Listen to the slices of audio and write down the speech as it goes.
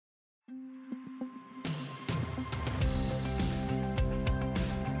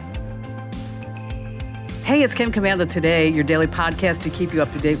Hey, it's Kim Commando Today, your daily podcast to keep you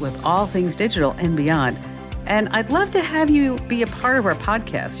up to date with all things digital and beyond. And I'd love to have you be a part of our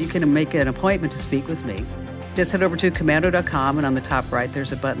podcast. You can make an appointment to speak with me. Just head over to commando.com, and on the top right,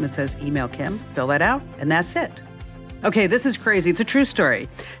 there's a button that says Email Kim. Fill that out, and that's it. Okay, this is crazy. It's a true story.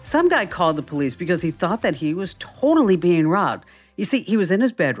 Some guy called the police because he thought that he was totally being robbed. You see, he was in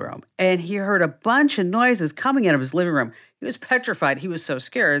his bedroom, and he heard a bunch of noises coming out of his living room. He was petrified. He was so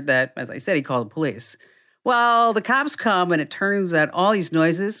scared that, as I said, he called the police. Well, the cops come, and it turns out all these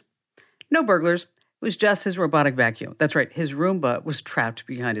noises, no burglars. It was just his robotic vacuum. That's right. His Roomba was trapped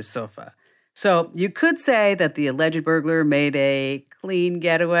behind his sofa. So you could say that the alleged burglar made a clean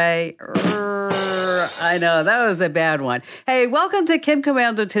getaway. I know, that was a bad one. Hey, welcome to Kim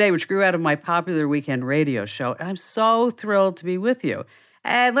Commando Today, which grew out of my popular weekend radio show. And I'm so thrilled to be with you.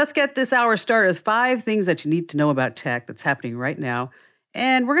 And let's get this hour started with 5 things that you need to know about tech that's happening right now.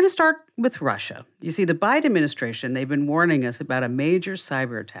 And we're going to start with Russia. You see, the Biden administration, they've been warning us about a major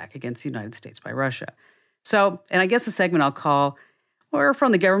cyber attack against the United States by Russia. So, and I guess the segment I'll call, we're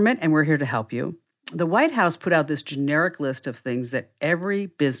from the government and we're here to help you. The White House put out this generic list of things that every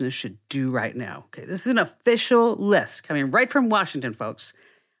business should do right now. Okay, this is an official list coming right from Washington, folks.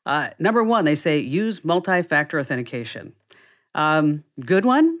 Number 1, they say use multi-factor authentication. Good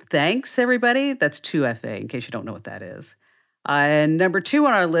one. Thanks, everybody. That's 2FA, in case you don't know what that is. And number 2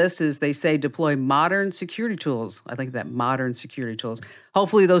 on our list is they say deploy modern security tools. I like that, modern security tools.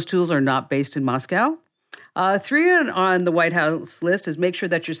 Hopefully those tools are not based in Moscow. 3 on the White House list is make sure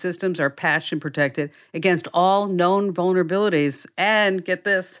that your systems are patched and protected against all known vulnerabilities. And get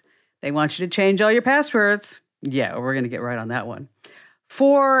this, they want you to change all your passwords. Yeah, we're going to get right on that one.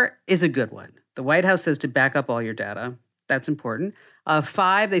 4 is a good one. The White House says to back up all your data. That's important.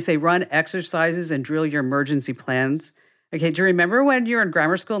 5, they say run exercises and drill your emergency plans. Okay, do you remember when you were in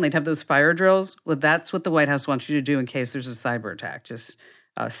grammar school and they'd have those fire drills? Well, that's what the White House wants you to do in case there's a cyber attack. Just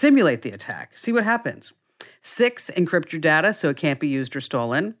simulate the attack. See what happens. 6, encrypt your data so it can't be used or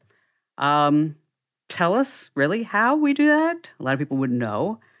stolen. Tell us, really, how we do that? A lot of people wouldn't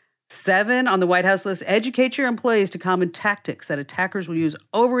know. 7 on the White House list, educate your employees to common tactics that attackers will use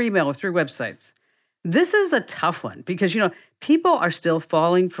over email or through websites. This is a tough one because, people are still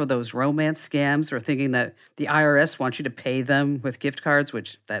falling for those romance scams or thinking that the IRS wants you to pay them with gift cards,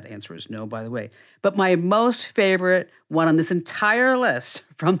 which that answer is no, by the way. But my most favorite one on this entire list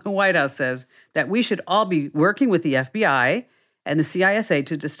from the White House says that we should all be working with the FBI and the CISA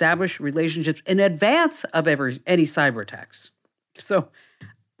to establish relationships in advance of any cyber attacks. So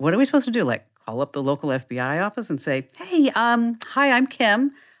what are we supposed to do? Like call up the local FBI office and say, hey, hi, I'm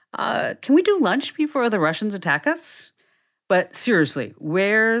Kim. Can we do lunch before the Russians attack us? But seriously,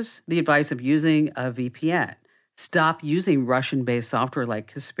 where's the advice of using a VPN? Stop using Russian-based software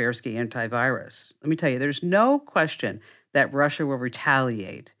like Kaspersky Antivirus. Let me tell you, there's no question that Russia will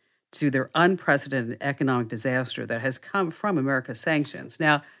retaliate to their unprecedented economic disaster that has come from America's sanctions.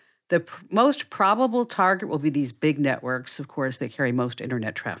 Now, the most probable target will be these big networks. Of course, they carry most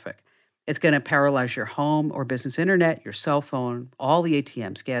internet traffic. It's going to paralyze your home or business internet, your cell phone, all the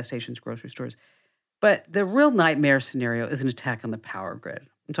ATMs, gas stations, grocery stores. But the real nightmare scenario is an attack on the power grid.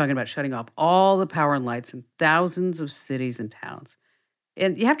 I'm talking about shutting off all the power and lights in thousands of cities and towns.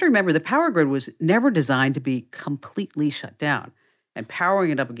 And you have to remember, the power grid was never designed to be completely shut down. And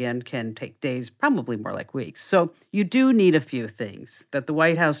powering it up again can take days, probably more like weeks. So you do need a few things that the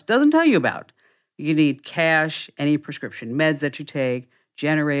White House doesn't tell you about. You need cash, any prescription meds that you take,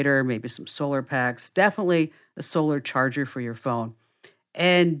 generator, maybe some solar packs, definitely a solar charger for your phone.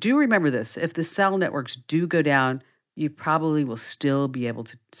 And do remember this, if the cell networks do go down, you probably will still be able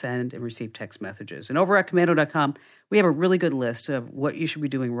to send and receive text messages. And over at commando.com, we have a really good list of what you should be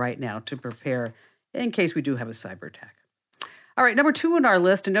doing right now to prepare in case we do have a cyber attack. All right, number 2 on our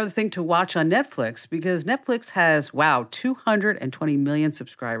list, another thing to watch on Netflix, because Netflix has, 220 million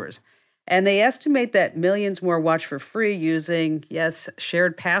subscribers. And they estimate that millions more watch for free using, yes,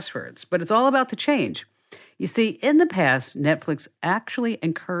 shared passwords. But it's all about the change. You see, in the past, Netflix actually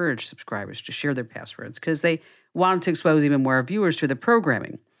encouraged subscribers to share their passwords because they wanted to expose even more viewers to the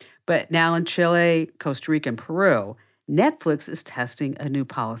programming. But now in Chile, Costa Rica, and Peru, Netflix is testing a new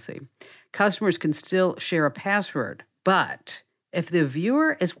policy. Customers can still share a password, but if the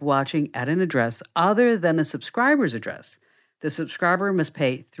viewer is watching at an address other than the subscriber's address, the subscriber must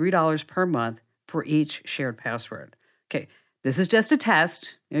pay $3 per month for each shared password. Okay, this is just a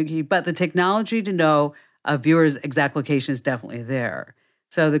test, but the technology to know a viewer's exact location is definitely there.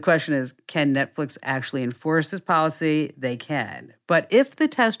 So the question is, can Netflix actually enforce this policy? They can. But if the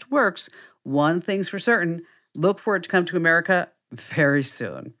test works, one thing's for certain, look for it to come to America very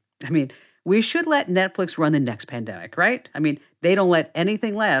soon. I mean, we should let Netflix run the next pandemic, right? I mean, they don't let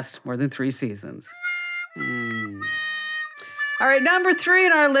anything last more than 3 seasons. All right, number 3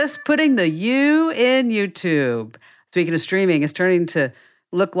 on our list, putting the U in YouTube. Speaking of streaming, it's turning to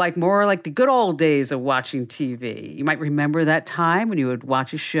look like more like the good old days of watching TV. You might remember that time when you would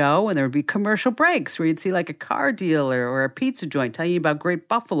watch a show and there would be commercial breaks where you'd see like a car dealer or a pizza joint telling you about great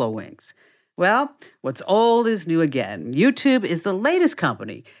buffalo wings. Well, what's old is new again. YouTube is the latest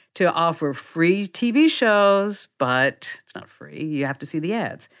company to offer free TV shows, but it's not free. You have to see the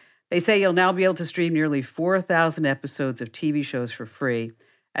ads. They say you'll now be able to stream nearly 4,000 episodes of TV shows for free,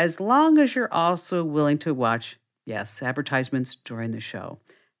 as long as you're also willing to watch, yes, advertisements during the show.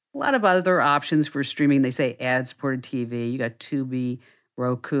 A lot of other options for streaming. They say ad-supported TV. You got Tubi,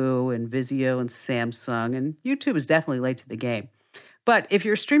 Roku, and Vizio, and Samsung, and YouTube is definitely late to the game. But if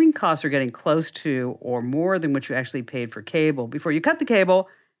your streaming costs are getting close to or more than what you actually paid for cable before you cut the cable,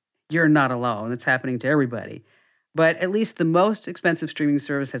 you're not alone. It's happening to everybody. But at least the most expensive streaming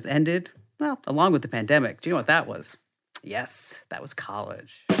service has ended, well, along with the pandemic. Do you know what that was? Yes, that was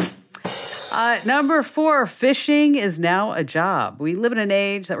college. Number 4, fishing is now a job. We live in an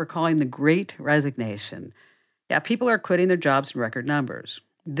age that we're calling the Great Resignation. Yeah, people are quitting their jobs in record numbers.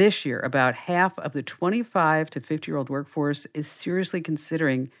 This year, about half of the 25 to 50-year-old workforce is seriously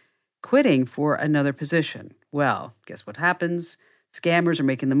considering quitting for another position. Well, guess what happens? Scammers are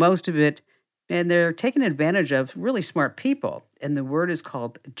making the most of it, and they're taking advantage of really smart people. And the word is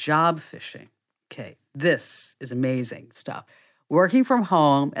called job phishing. Okay, this is amazing stuff. Working from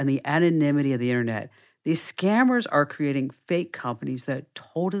home and the anonymity of the internet, these scammers are creating fake companies that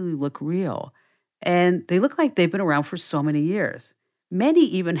totally look real. And they look like they've been around for so many years. Many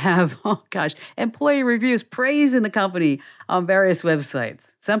even have, employee reviews praising the company on various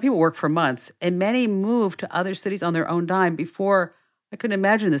websites. Some people work for months, and many move to other cities on their own dime before, I couldn't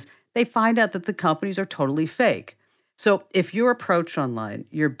imagine this, they find out that the companies are totally fake. So if you're approached online,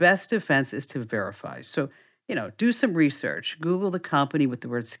 your best defense is to verify. So, do some research. Google the company with the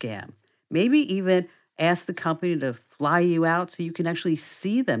word scam. Maybe even ask the company to fly you out so you can actually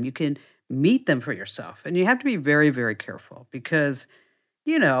see them. You can meet them for yourself. And you have to be very, very careful because,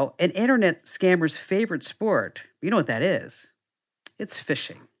 an internet scammer's favorite sport, you know what that is? It's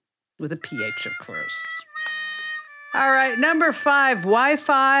phishing, with a PH, of course. All right, number 5,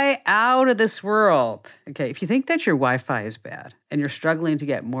 Wi-Fi out of this world. Okay, if you think that your Wi-Fi is bad and you're struggling to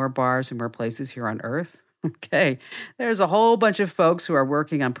get more bars and more places here on Earth, okay, there's a whole bunch of folks who are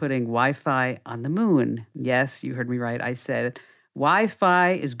working on putting Wi-Fi on the moon. Yes, you heard me right. I said it.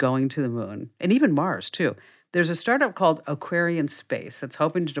 Wi-Fi is going to the moon, and even Mars, too. There's a startup called Aquarian Space that's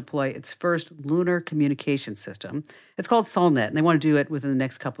hoping to deploy its first lunar communication system. It's called Solnet, and they want to do it within the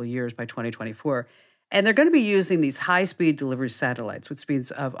next couple of years by 2024. And they're going to be using these high-speed delivery satellites with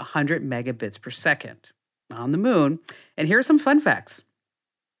speeds of 100 megabits per second on the moon. And here are some fun facts.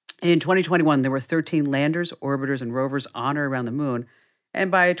 In 2021, there were 13 landers, orbiters, and rovers on or around the moon.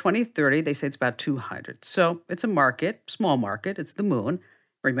 And by 2030, they say it's about 200. So it's a market, small market. It's the moon.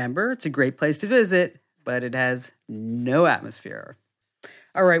 Remember, it's a great place to visit, but it has no atmosphere.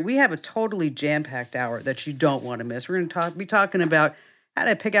 All right, we have a totally jam-packed hour that you don't want to miss. We're going to be talking about how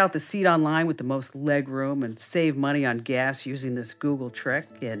to pick out the seat online with the most leg room and save money on gas using this Google trick.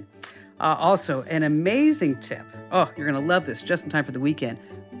 And also, an amazing tip. Oh, you're going to love this, just in time for the weekend.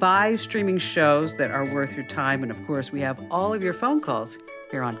 5 streaming shows that are worth your time. And of course, we have all of your phone calls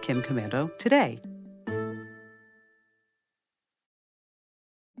here on Kim Commando today.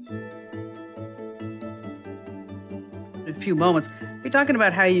 In a few moments, we're talking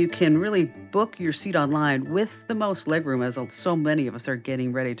about how you can really book your seat online with the most legroom, as so many of us are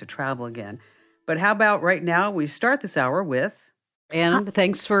getting ready to travel again. But how about right now we start this hour with, and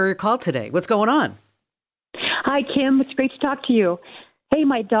thanks for your call today. What's going on? Hi, Kim. It's great to talk to you. Hey,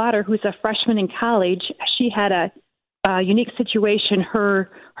 my daughter, who's a freshman in college, she had a unique situation. Her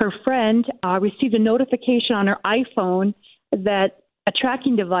friend received a notification on her iPhone that a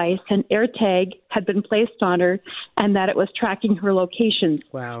tracking device, an AirTag, had been placed on her and that it was tracking her locations.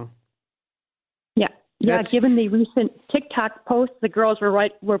 Wow. Yeah. Given the recent TikTok posts, the girls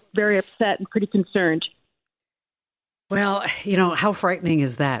were very upset and pretty concerned. Well, how frightening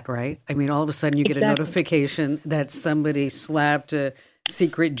is that, right? I mean, all of a sudden you get a notification that somebody slapped a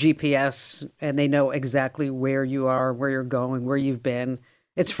secret GPS and they know exactly where you are, where you're going, where you've been.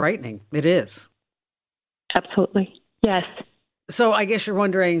 It's frightening. It is. Absolutely. Yes. So I guess you're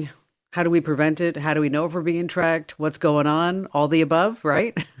wondering, how do we prevent it? How do we know if we're being tracked? What's going on? All the above,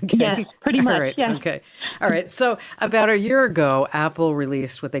 right? Okay. Yes, pretty much. All right. Yes. Okay. All right. So about a year ago, Apple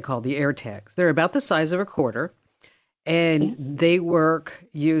released what they call the AirTags. They're about the size of a quarter. And they work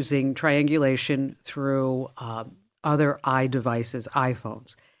using triangulation through other devices,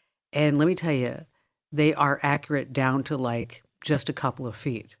 iPhones. And let me tell you, they are accurate down to like just a couple of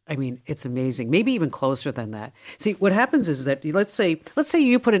feet. I mean, it's amazing. Maybe even closer than that. See, what happens is that let's say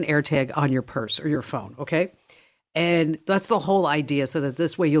you put an AirTag on your purse or your phone, okay? And that's the whole idea, so that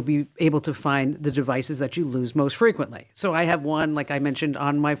this way you'll be able to find the devices that you lose most frequently. So I have one, like I mentioned,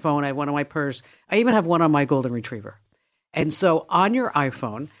 on my phone. I have one on my purse. I even have one on my golden retriever. And so on your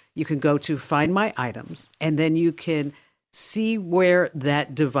iPhone, you can go to Find My Items, and then you can see where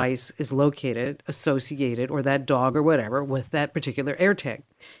that device is located, associated, or that dog or whatever with that particular AirTag.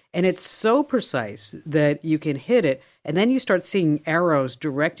 And it's so precise that you can hit it, and then you start seeing arrows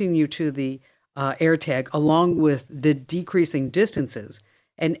directing you to the AirTag along with the decreasing distances.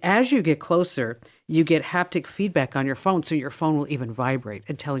 And as you get closer, you get haptic feedback on your phone, so your phone will even vibrate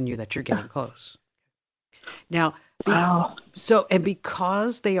and telling you that you're getting close. Now, Wow. and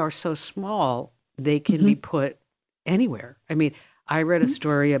because they are so small, they can be put anywhere. I mean, I read a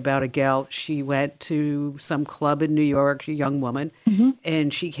story about a gal. She went to some club in New York, a young woman,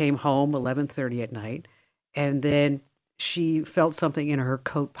 and she came home 11:30 at night, and then she felt something in her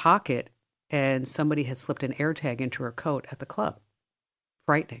coat pocket, and somebody had slipped an AirTag into her coat at the club.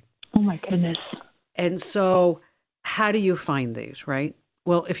 Frightening. Oh my goodness. And so, how do you find these, right?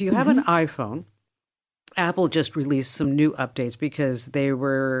 Well, if you have an iPhone, Apple just released some new updates because they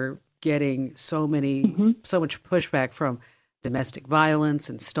were getting so much pushback from domestic violence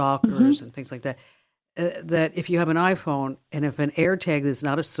and stalkers and things like that. That if you have an iPhone and if an AirTag is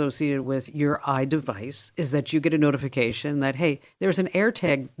not associated with your iDevice, is that you get a notification that, hey, there's an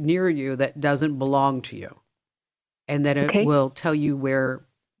AirTag near you that doesn't belong to you, and that it will tell you where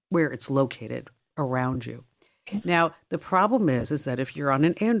it's located around you. Now, the problem is that if you're on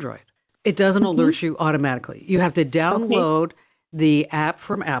an Android, it doesn't alert you automatically. You have to download the app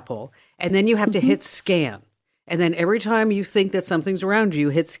from Apple, and then you have to hit scan. And then every time you think that something's around you,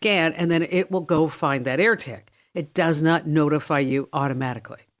 hit scan, and then it will go find that AirTag. It does not notify you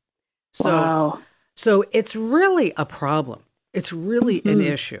automatically. So it's really a problem. It's really an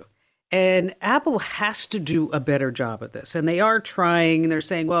issue. And Apple has to do a better job of this. And they are trying, and they're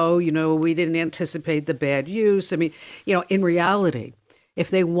saying, well, we didn't anticipate the bad use. I mean, in reality, if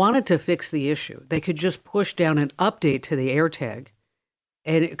they wanted to fix the issue, they could just push down an update to the AirTag,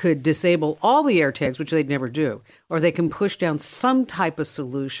 and it could disable all the AirTags, which they'd never do. Or they can push down some type of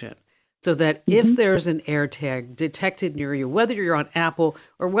solution so that if there's an AirTag detected near you, whether you're on Apple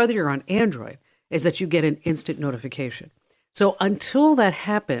or whether you're on Android, is that you get an instant notification. So until that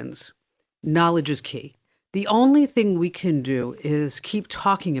happens, knowledge is key. The only thing we can do is keep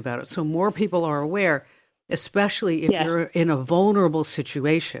talking about it so more people are aware, especially if you're in a vulnerable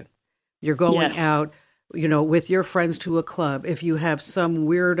situation. You're going out, with your friends to a club. If you have some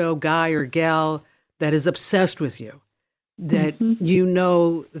weirdo guy or gal that is obsessed with you, that you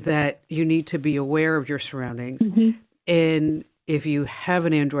know that you need to be aware of your surroundings. And if you have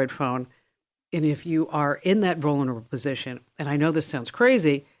an Android phone, and if you are in that vulnerable position, and I know this sounds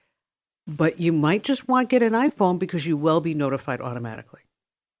crazy, but you might just want to get an iPhone because you will be notified automatically.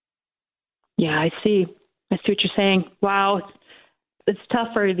 Yeah, I see what you're saying. Wow. It's tough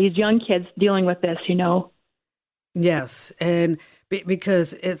for these young kids dealing with this, Yes. And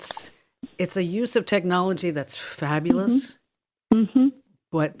because it's a use of technology that's fabulous,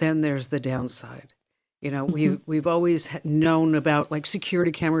 but then there's the downside. We've always known about like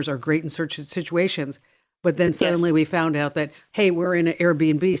security cameras are great in certain situations, but then suddenly we found out that, hey, we're in an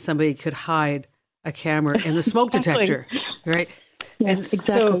Airbnb, somebody could hide a camera in the smoke detector, right? Yeah, and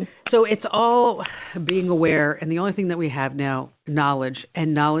exactly. so it's all being aware. And the only thing that we have now, knowledge,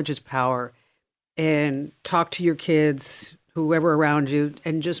 and knowledge is power. And talk to your kids, whoever around you,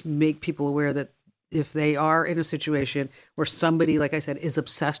 and just make people aware that if they are in a situation where somebody, like I said, is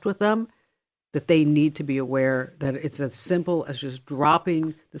obsessed with them, that they need to be aware that it's as simple as just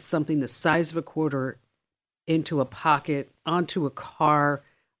dropping something the size of a quarter into a pocket, onto a car,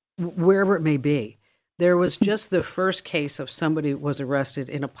 wherever it may be. There was just the first case of somebody was arrested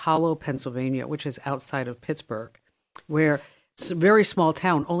in Apollo, Pennsylvania, which is outside of Pittsburgh, where it's a very small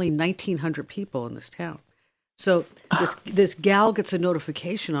town, only 1,900 people in this town. So this gal gets a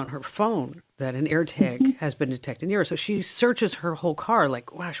notification on her phone that an AirTag has been detected near her. So she searches her whole car, like,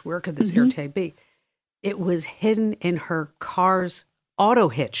 gosh, where could this AirTag be? It was hidden in her car's auto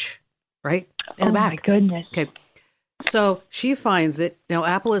hitch, right? In the back. Oh, my goodness. Okay. So she finds it. Now,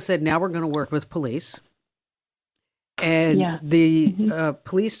 Apple has said, now we're going to work with police. And the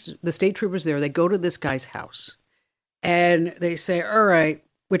police, the state troopers there, they go to this guy's house. And they say, all right,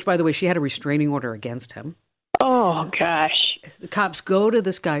 which, by the way, she had a restraining order against him. Oh. Oh, gosh. The cops go to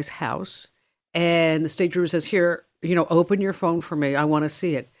this guy's house, and the state trooper says, here, open your phone for me. I want to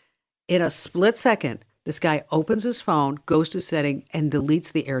see it. In a split second, this guy opens his phone, goes to setting, and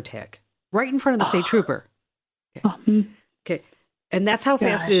deletes the AirTag right in front of the state trooper. Okay. Okay. And that's how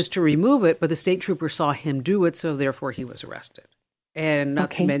fast it is to remove it. But the state trooper saw him do it, so therefore he was arrested. And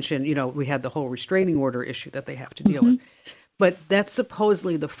not to mention, we had the whole restraining order issue that they have to deal with. But that's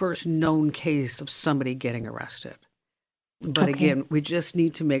supposedly the first known case of somebody getting arrested. But again, we just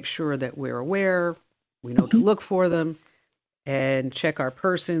need to make sure that we're aware, we know to look for them, and check our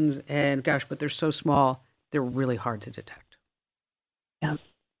persons. And gosh, but they're so small, they're really hard to detect. Yeah.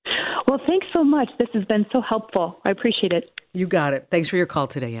 Well, thanks so much. This has been so helpful. I appreciate it. You got it. Thanks for your call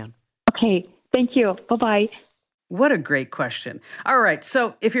today, Ann. Okay. Thank you. Bye-bye. What a great question. All right.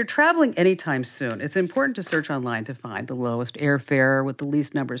 So if you're traveling anytime soon, it's important to search online to find the lowest airfare with the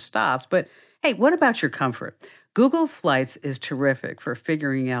least number of stops. But hey, what about your comfort? Google Flights is terrific for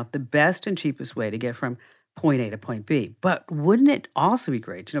figuring out the best and cheapest way to get from point A to point B. But wouldn't it also be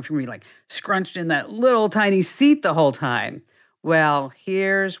great to know if you're going to be like scrunched in that little tiny seat the whole time? Well,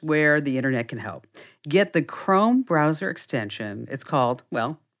 here's where the internet can help. Get the Chrome browser extension. It's called,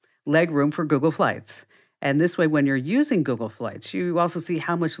 Legroom for Google Flights. And this way, when you're using Google Flights, you also see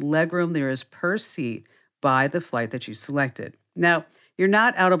how much legroom there is per seat by the flight that you selected. Now, you're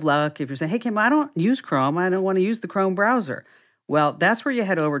not out of luck if you're saying, hey, Kim, I don't use Chrome. I don't want to use the Chrome browser. Well, that's where you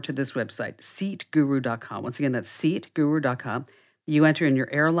head over to this website, seatguru.com. Once again, that's seatguru.com. You enter in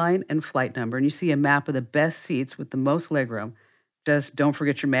your airline and flight number, and you see a map of the best seats with the most legroom. Just don't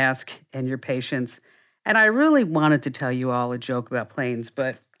forget your mask and your patience. And I really wanted to tell you all a joke about planes,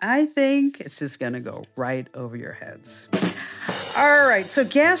 but I think it's just going to go right over your heads. All right, so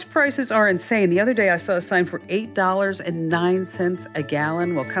gas prices are insane. The other day I saw a sign for $8.09 a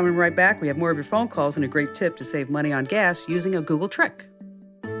gallon. Well, coming right back, we have more of your phone calls and a great tip to save money on gas using a Google trick.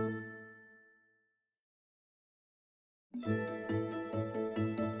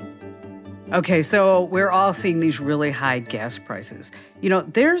 Okay, so we're all seeing these really high gas prices.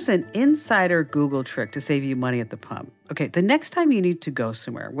 There's an insider Google trick to save you money at the pump. Okay, the next time you need to go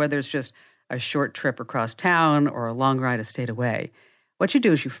somewhere, whether it's just a short trip across town or a long ride a state away, what you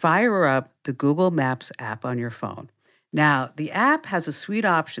do is you fire up the Google Maps app on your phone. Now, the app has a suite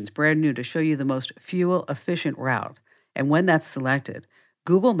of options, brand new, to show you the most fuel-efficient route. And when that's selected,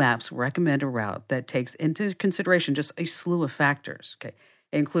 Google Maps recommend a route that takes into consideration just a slew of factors. Okay.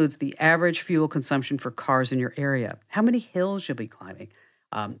 It includes the average fuel consumption for cars in your area, how many hills you'll be climbing,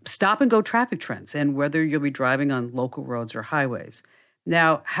 stop-and-go traffic trends, and whether you'll be driving on local roads or highways.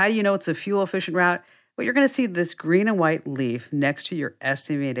 Now, how do you know it's a fuel-efficient route? Well, you're going to see this green and white leaf next to your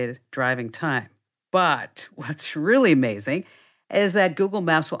estimated driving time. But what's really amazing is that Google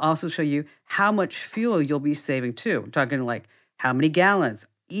Maps will also show you how much fuel you'll be saving too. I'm talking like how many gallons,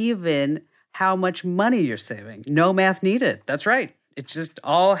 even how much money you're saving. No math needed. That's right. It just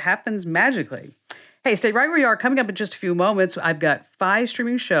all happens magically. Hey, stay right where you are. Coming up in just a few moments, I've got 5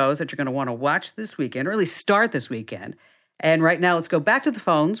 streaming shows that you're going to want to watch this weekend, or at least start this weekend. And right now, let's go back to the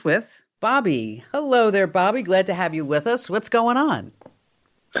phones with Bobby. Hello there, Bobby. Glad to have you with us. What's going on?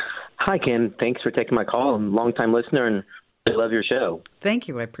 Hi, Kim. Thanks for taking my call. I'm a longtime listener, and I love your show. Thank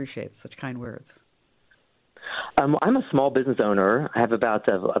you. I appreciate it. Such kind words. I'm a small business owner. I have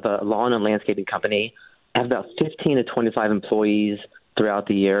about a lawn and landscaping company. I have about 15 to 25 employees throughout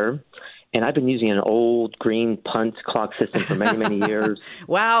the year, and I've been using an old green punch clock system for many, many years.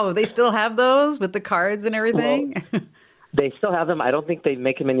 Wow, they still have those with the cards and everything? Well, they still have them. I don't think they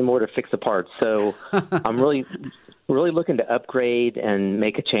make them anymore to fix the parts, so I'm really looking to upgrade and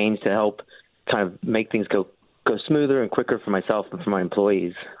make a change to help kind of make things go smoother and quicker for myself and for my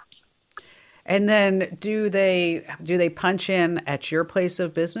employees. And then do they punch in at your place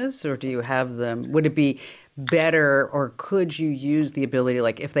of business, or do you have them? Would it be better, or could you use the ability,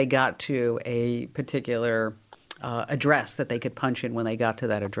 like if they got to a particular address, that they could punch in when they got to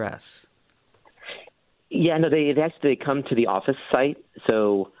that address? Yeah, no, they come to the office site,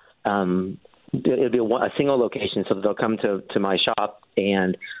 so it'll be a single location. So they'll come to my shop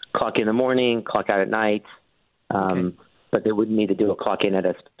and clock in the morning, clock out at night, but they wouldn't need to do a clock in at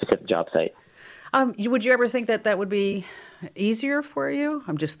a specific job site. Would you ever think that would be easier for you?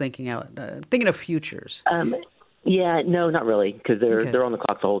 I'm just thinking of futures. Yeah, no, not really, because they're on the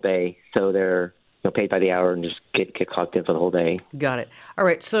clock the whole day, so they're paid by the hour and just get clocked in for the whole day. Got it. All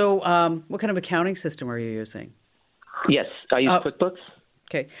right. So, what kind of accounting system are you using? Yes, I use QuickBooks.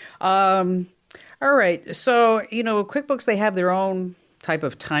 Okay. All right. So, QuickBooks, they have their own type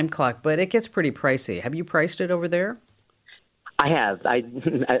of time clock, but it gets pretty pricey. Have you priced it over there? I have.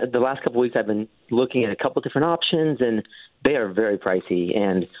 The last couple of weeks I've been looking at a couple different options, and they are very pricey.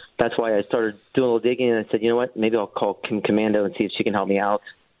 And that's why I started doing a little digging, and I said, you know what, maybe I'll call Kim Commando and see if she can help me out.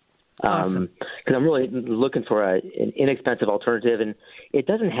 Awesome. Because I'm really looking for an inexpensive alternative, and it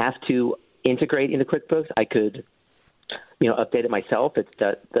doesn't have to integrate into QuickBooks. I could, update it myself. It's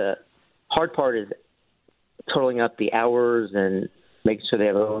the hard part is totaling up the hours and making sure they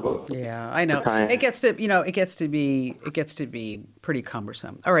have a I know. Time. It gets to be pretty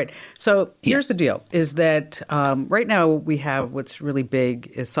cumbersome. All right. So here's the deal: is that right now we have what's really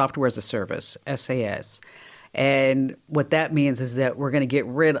big is software as a service, SaaS. And what that means is that we're going to get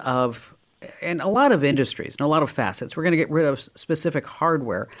rid of, in a lot of industries, in a lot of facets, we're going to get rid of specific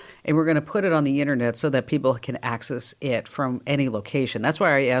hardware, and we're going to put it on the internet so that people can access it from any location. That's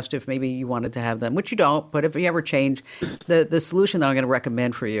why I asked if maybe you wanted to have them, which you don't, but if you ever change, the solution that I'm going to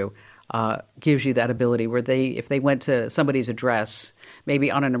recommend for you gives you that ability where if they went to somebody's address,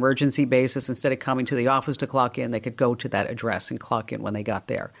 maybe on an emergency basis, instead of coming to the office to clock in, they could go to that address and clock in when they got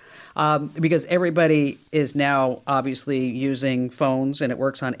there. Because everybody is now obviously using phones, and it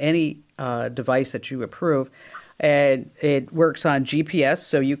works on any device that you approve. And it works on GPS,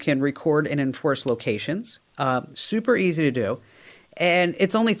 so you can record and enforce locations. Super easy to do. And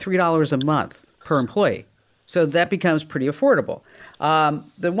it's only $3 a month per employee. So that becomes pretty affordable.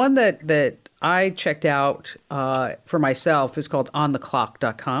 The one that I checked out for myself is called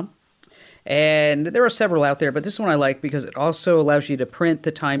ontheclock.com. And there are several out there, but this one I like because it also allows you to print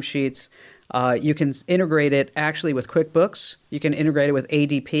the timesheets. You can integrate it actually with QuickBooks. You can integrate it with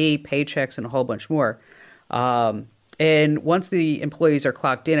ADP, Paychecks, and a whole bunch more. And once the employees are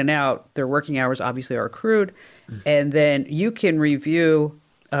clocked in and out, their working hours obviously are accrued. And then you can review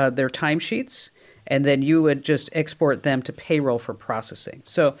their timesheets, and then you would just export them to payroll for processing.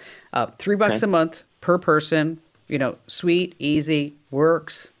 So $3 a month per person, sweet, easy,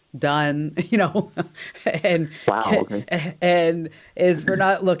 works. Done, and wow, okay. And we're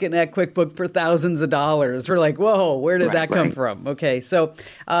not looking at QuickBooks for thousands of dollars. We're like, whoa, where did that come from? Okay, so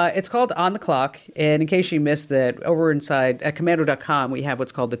it's called On the Clock, and in case you missed that, over inside at Commando.com, we have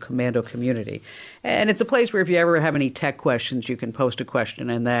what's called the Commando Community, and it's a place where if you ever have any tech questions, you can post a question,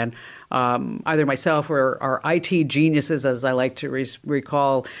 and then either myself or our IT geniuses, as I like to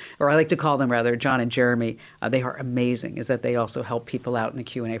recall, or I like to call them rather, John and Jeremy, they are amazing. Is that they also help people out in the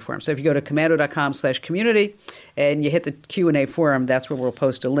Q&A forum. So if you go to commando.com/community and you hit the Q&A forum, that's where we'll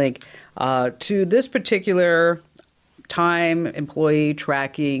post a link to this particular time, employee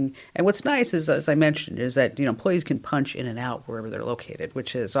tracking. And what's nice is, as I mentioned, is that employees can punch in and out wherever they're located,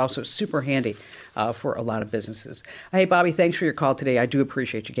 which is also super handy for a lot of businesses. Hey, Bobby, thanks for your call today. I do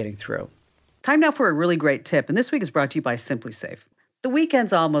appreciate you getting through. Time now for a really great tip, and this week is brought to you by Simply Safe. The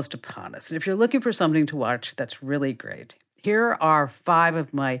weekend's almost upon us, and if you're looking for something to watch that's really great, here are 5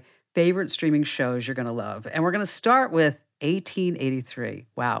 of my favorite streaming shows you're going to love. And we're going to start with 1883.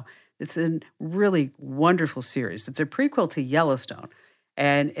 Wow. It's a really wonderful series. It's a prequel to Yellowstone,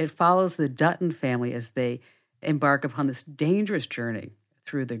 and it follows the Dutton family as they embark upon this dangerous journey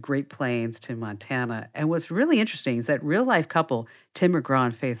through the Great Plains to Montana. And what's really interesting is that real-life couple, Tim McGraw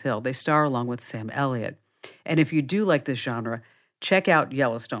and Faith Hill, they star along with Sam Elliott. And if you do like this genre, check out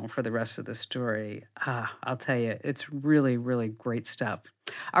Yellowstone for the rest of the story. I'll tell you, it's really, really great stuff.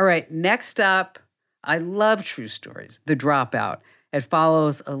 All right, next up, I love true stories. The Dropout. It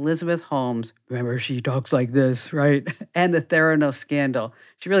follows Elizabeth Holmes. Remember, she talks like this, right? And the Theranos scandal.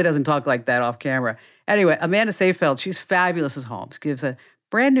 She really doesn't talk like that off camera. Anyway, Amanda Seyfried, she's fabulous as Holmes, gives a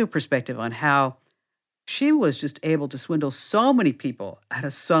brand new perspective on how she was just able to swindle so many people out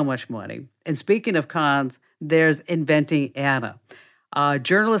of so much money. And speaking of cons, there's Inventing Anna. A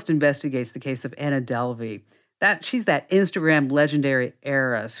journalist investigates the case of Anna Delvey. She's that Instagram legendary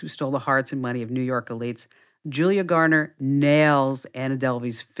heiress who stole the hearts and money of New York elites. Julia Garner nails Anna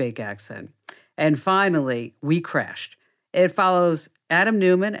Delvey's fake accent. And finally, We Crashed. It follows Adam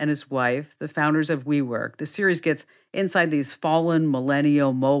Newman and his wife, the founders of WeWork. The series gets inside these fallen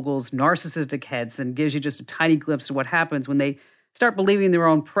millennial moguls' narcissistic heads and gives you just a tiny glimpse of what happens when they start believing their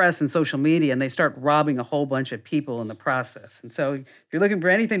own press and social media, and they start robbing a whole bunch of people in the process. And so if you're looking for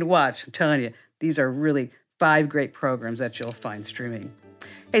anything to watch, I'm telling you, these are really 5 great programs that you'll find streaming.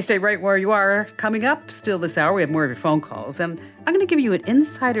 Hey, stay right where you are. Coming up still this hour, we have more of your phone calls, and I'm going to give you an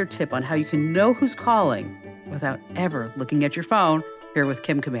insider tip on how you can know who's calling without ever looking at your phone, here with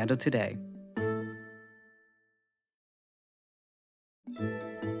Kim Commando today.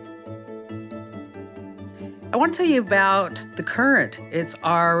 I want to tell you about The Current. It's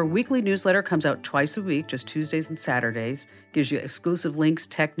our weekly newsletter, comes out twice a week, just Tuesdays and Saturdays. Gives you exclusive links,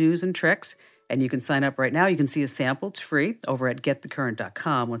 tech news, and tricks. And you can sign up right now. You can see a sample. It's free over at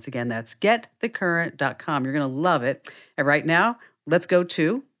getthecurrent.com. Once again, that's getthecurrent.com. You're going to love it. And right now, let's go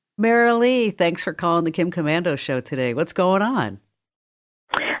to Marilee. Thanks for calling the Kim Komando Show today. What's going on?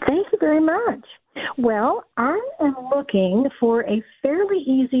 Thank you very much. Well, I am looking for a fairly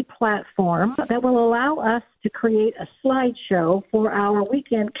easy platform that will allow us to create a slideshow for our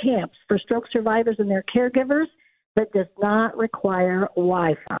weekend camps for stroke survivors and their caregivers that does not require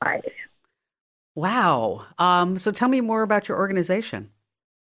Wi-Fi. Wow. So tell me more about your organization.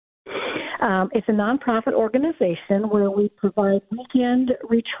 It's a nonprofit organization where we provide weekend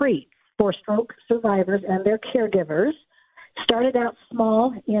retreats for stroke survivors and their caregivers. Started out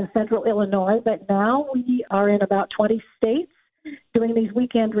small in central Illinois, but now we are in about 20 states doing these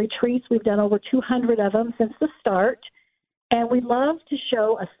weekend retreats. We've done over 200 of them since the start, and we love to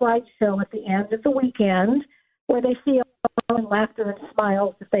show a slideshow at the end of the weekend where they see all the laughter and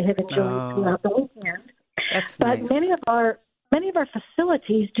smiles that they have enjoyed throughout the weekend. That's but nice. Many of our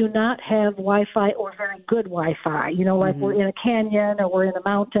facilities do not have Wi-Fi or very good Wi-Fi. You know, like we're in a canyon or we're in a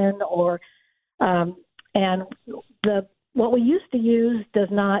mountain, or and what we used to use does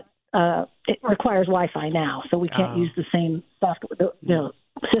not. It requires Wi-Fi now, so we can't use the same software, the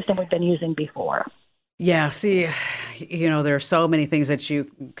system we've been using before. Yeah, see, there are so many things that you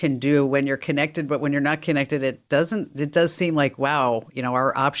can do when you're connected, but when you're not connected, it does seem like, wow,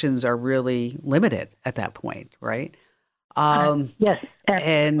 our options are really limited at that point, right? Yes,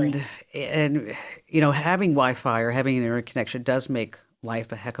 absolutely. And having Wi-Fi or having an internet connection does make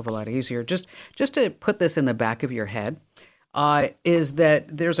life a heck of a lot easier. Just to put this in the back of your head, is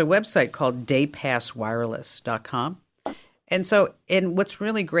that there's a website called daypasswireless.com. And what's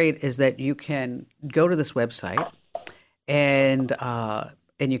really great is that you can go to this website and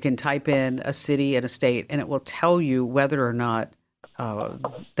you can type in a city and a state, and it will tell you whether or not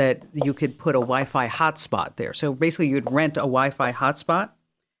that you could put a Wi-Fi hotspot there. So basically, you'd rent a Wi-Fi hotspot,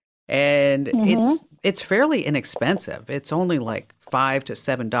 and it's fairly inexpensive. It's only like $5 to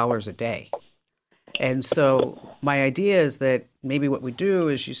 $7 a day. And so my idea is that maybe what we do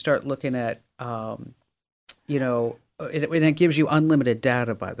is you start looking at, and it gives you unlimited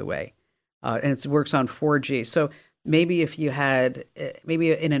data, by the way, and it works on 4G. So maybe if you had,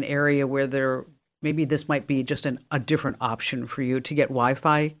 maybe in an area where maybe this might be just a different option for you to get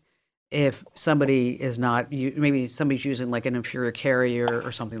Wi-Fi. If somebody is not, maybe somebody's using like an inferior carrier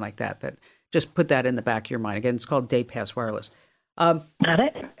or something like that, just put that in the back of your mind. Again, it's called Daypass Wireless. Got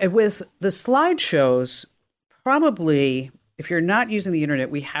it. And with the slideshows, probably if you're not using the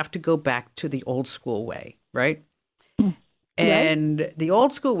internet, we have to go back to the old school way, right? And the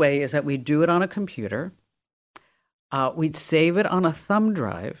old school way is that we do it on a computer. We'd save it on a thumb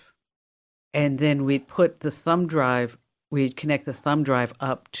drive, and then we'd connect the thumb drive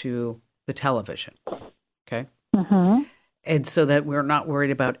up to the television. Okay. And so that we're not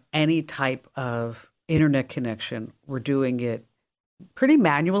worried about any type of internet connection. We're doing it pretty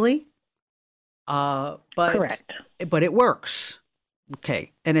manually. Correct. But it works.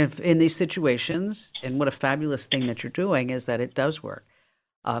 Okay. And if in these situations, and what a fabulous thing that you're doing is that it does work.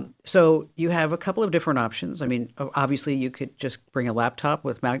 So you have a couple of different options. I mean, obviously you could just bring a laptop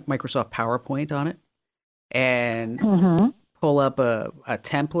with Microsoft PowerPoint on it and pull up a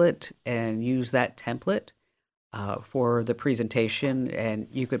template and use that template for the presentation. And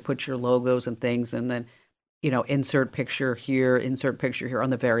you could put your logos and things, and then, insert picture here on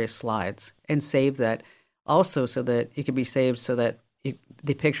the various slides, and save that also so that it can be saved so that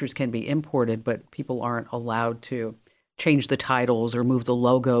the pictures can be imported, but people aren't allowed to change the titles or move the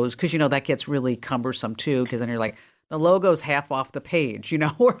logos, because that gets really cumbersome too, because then you're like, the logo's half off the page,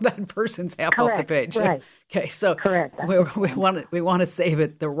 or that person's half off the page. Right. Okay, so correct. we want to save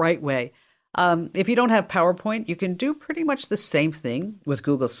it the right way. If you don't have PowerPoint, you can do pretty much the same thing with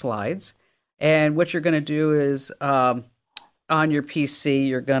Google Slides. And what you're going to do is on your PC,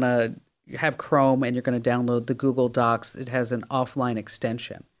 you're going to have Chrome, and you're going to download the Google Docs. It has an offline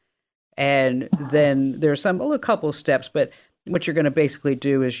extension. And then there's a couple of steps, but what you're going to basically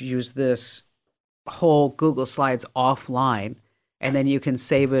do is use this whole Google Slides offline, and then you can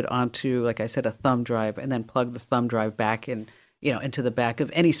save it onto, like I said, a thumb drive, and then plug the thumb drive back in, into the back of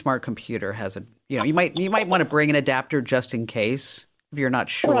any smart computer. Has a, you might want to bring an adapter just in case if you're not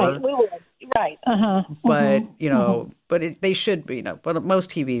sure. Right, we would. Right. But they should be. But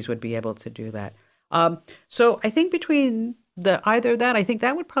most TVs would be able to do that. So I think between either that, I think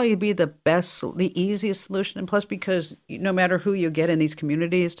that would probably be the easiest solution. And plus, because no matter who you get in these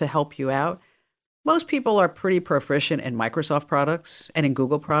communities to help you out, most people are pretty proficient in Microsoft products and in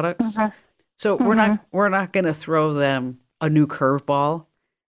Google products. So we're not going to throw them a new curveball.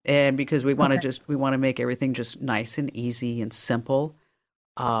 And because we want to Okay. we want to make everything just nice and easy and simple.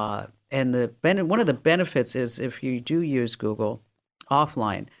 And one of the benefits is if you do use Google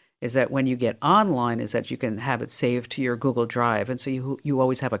offline, is that when you get online, is that you can have it saved to your Google Drive, and so you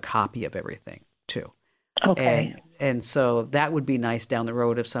always have a copy of everything too. Okay. And so that would be nice down the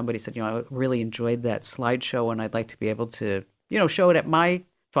road if somebody said, I really enjoyed that slideshow, and I'd like to be able to, show it at my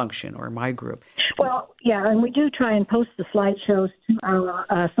function or my group. Well, yeah, and we do try and post the slideshows to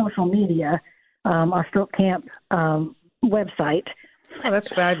our social media, our stroke camp website. Oh, that's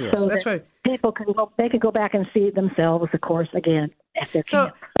fabulous. So That's that right. people can go back and see it themselves, of course, again at their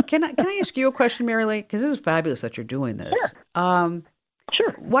So camp. can I ask you a question, Mary Lee? Because this is fabulous that you're doing this. Sure.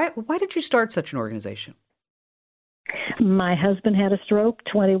 Sure. Why did you start such an organization? My husband had a stroke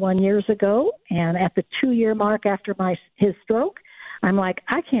 21 years ago, and at the 2-year mark after his stroke, I'm like,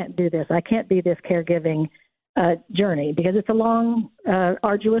 I can't do this. I can't be this caregiving journey because it's a long,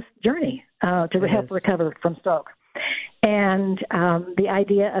 arduous journey to help recover from stroke. And the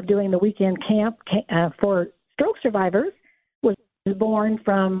idea of doing the weekend camp for stroke survivors was born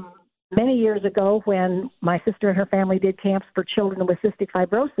from many years ago when my sister and her family did camps for children with cystic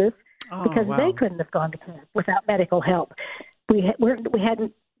fibrosis because they couldn't have gone to camp without medical help. We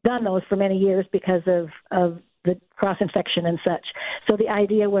hadn't done those for many years because of the cross-infection and such. So the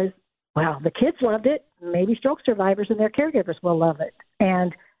idea was, wow, the kids loved it. Maybe stroke survivors and their caregivers will love it.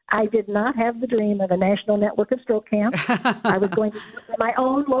 And I did not have the dream of a national network of stroke camps. I was going to do my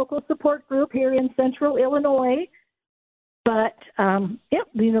own local support group here in central Illinois. But,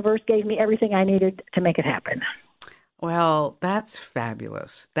 the universe gave me everything I needed to make it happen. Well, that's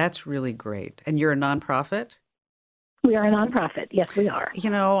fabulous. That's really great. And you're a nonprofit? We are a nonprofit. Yes, we are.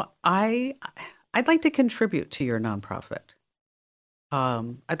 I'd like to contribute to your nonprofit.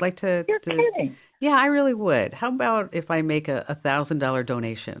 I'd like to. You're kidding. Yeah, I really would. How about if I make a $1,000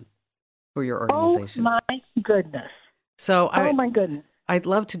 donation for your organization? Oh, my goodness. My goodness. I'd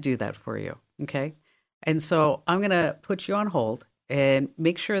love to do that for you. Okay. And so I'm going to put you on hold and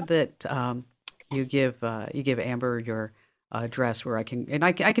make sure that you give Amber your address where I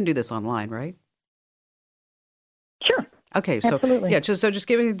can do this online, right? Sure. Okay, so absolutely. Yeah, just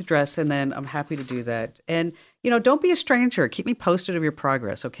give me the address, and then I'm happy to do that. And don't be a stranger. Keep me posted of your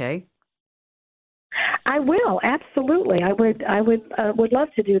progress, okay? I will, absolutely. I would love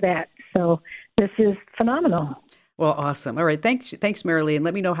to do that. So this is phenomenal. Well, awesome. All right, thanks, Mary Lee, and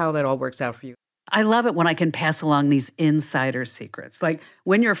let me know how that all works out for you. I love it when I can pass along these insider secrets, like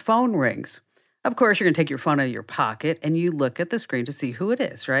when your phone rings. Of course, you're going to take your phone out of your pocket and you look at the screen to see who it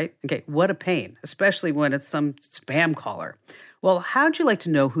is, right? Okay, what a pain, especially when it's some spam caller. Well, how'd you like to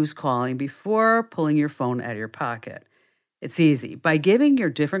know who's calling before pulling your phone out of your pocket? It's easy. By giving your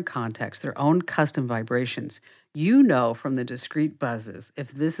different contacts their own custom vibrations, you know from the discrete buzzes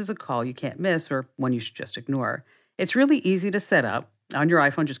if this is a call you can't miss or one you should just ignore. It's really easy to set up. On your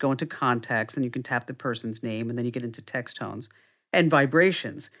iPhone, just go into contacts and you can tap the person's name and then you get into text tones and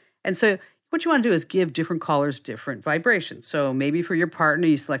vibrations. And so what you want to do is give different callers different vibrations. So maybe for your partner,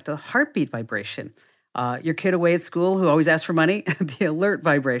 you select a heartbeat vibration. Your kid away at school who always asks for money, the alert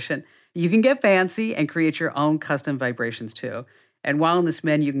vibration. You can get fancy and create your own custom vibrations too. And while in this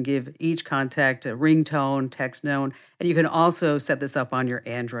menu, you can give each contact a ringtone, text tone, and you can also set this up on your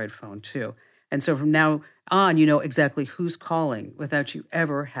Android phone too. And so from now on, you know exactly who's calling without you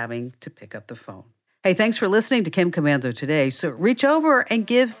ever having to pick up the phone. Hey, thanks for listening to Kim Commando today. So reach over and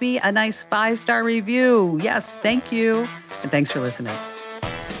give me a nice 5-star review. Yes, thank you. And thanks for listening.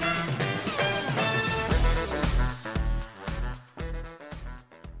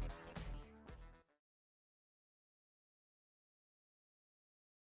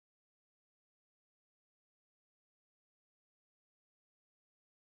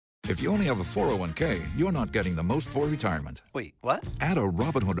 If you only have a 401k, you're not getting the most for retirement. Wait, what? Add a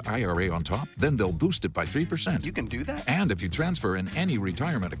Robinhood IRA on top, then they'll boost it by 3%. You can do that? And if you transfer in any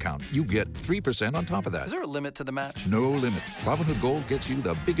retirement account, you get 3% on top of that. Is there a limit to the match? No limit. Robinhood Gold gets you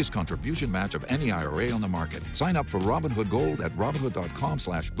the biggest contribution match of any IRA on the market. Sign up for Robinhood Gold at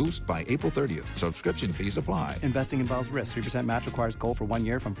Robinhood.com/boost by April 30th. Subscription fees apply. Investing involves risk. 3% match requires gold for 1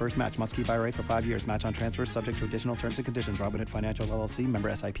 year from first match. Must keep IRA for 5 years. Match on transfers subject to additional terms and conditions. Robinhood Financial LLC, member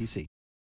SIPC.